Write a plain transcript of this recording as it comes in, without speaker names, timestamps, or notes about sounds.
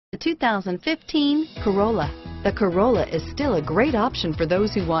The 2015 Corolla. The Corolla is still a great option for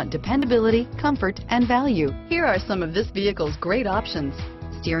those who want dependability, comfort, and value. Here are some of this vehicle's great options: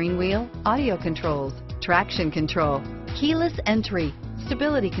 steering wheel audio controls, traction control, keyless entry,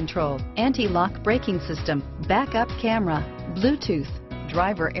 stability control, anti-lock braking system, backup camera, Bluetooth,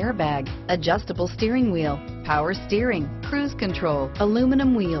 driver airbag, adjustable steering wheel, power steering, cruise control,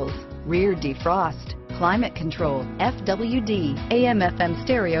 aluminum wheels, rear defrost, climate control, FWD, AM/FM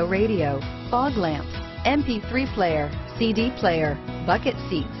stereo radio, fog lamps, MP3 player, CD player, bucket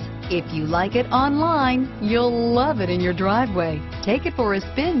seats. If you like it online, you'll love it in your driveway. Take it for a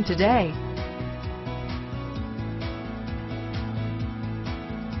spin today.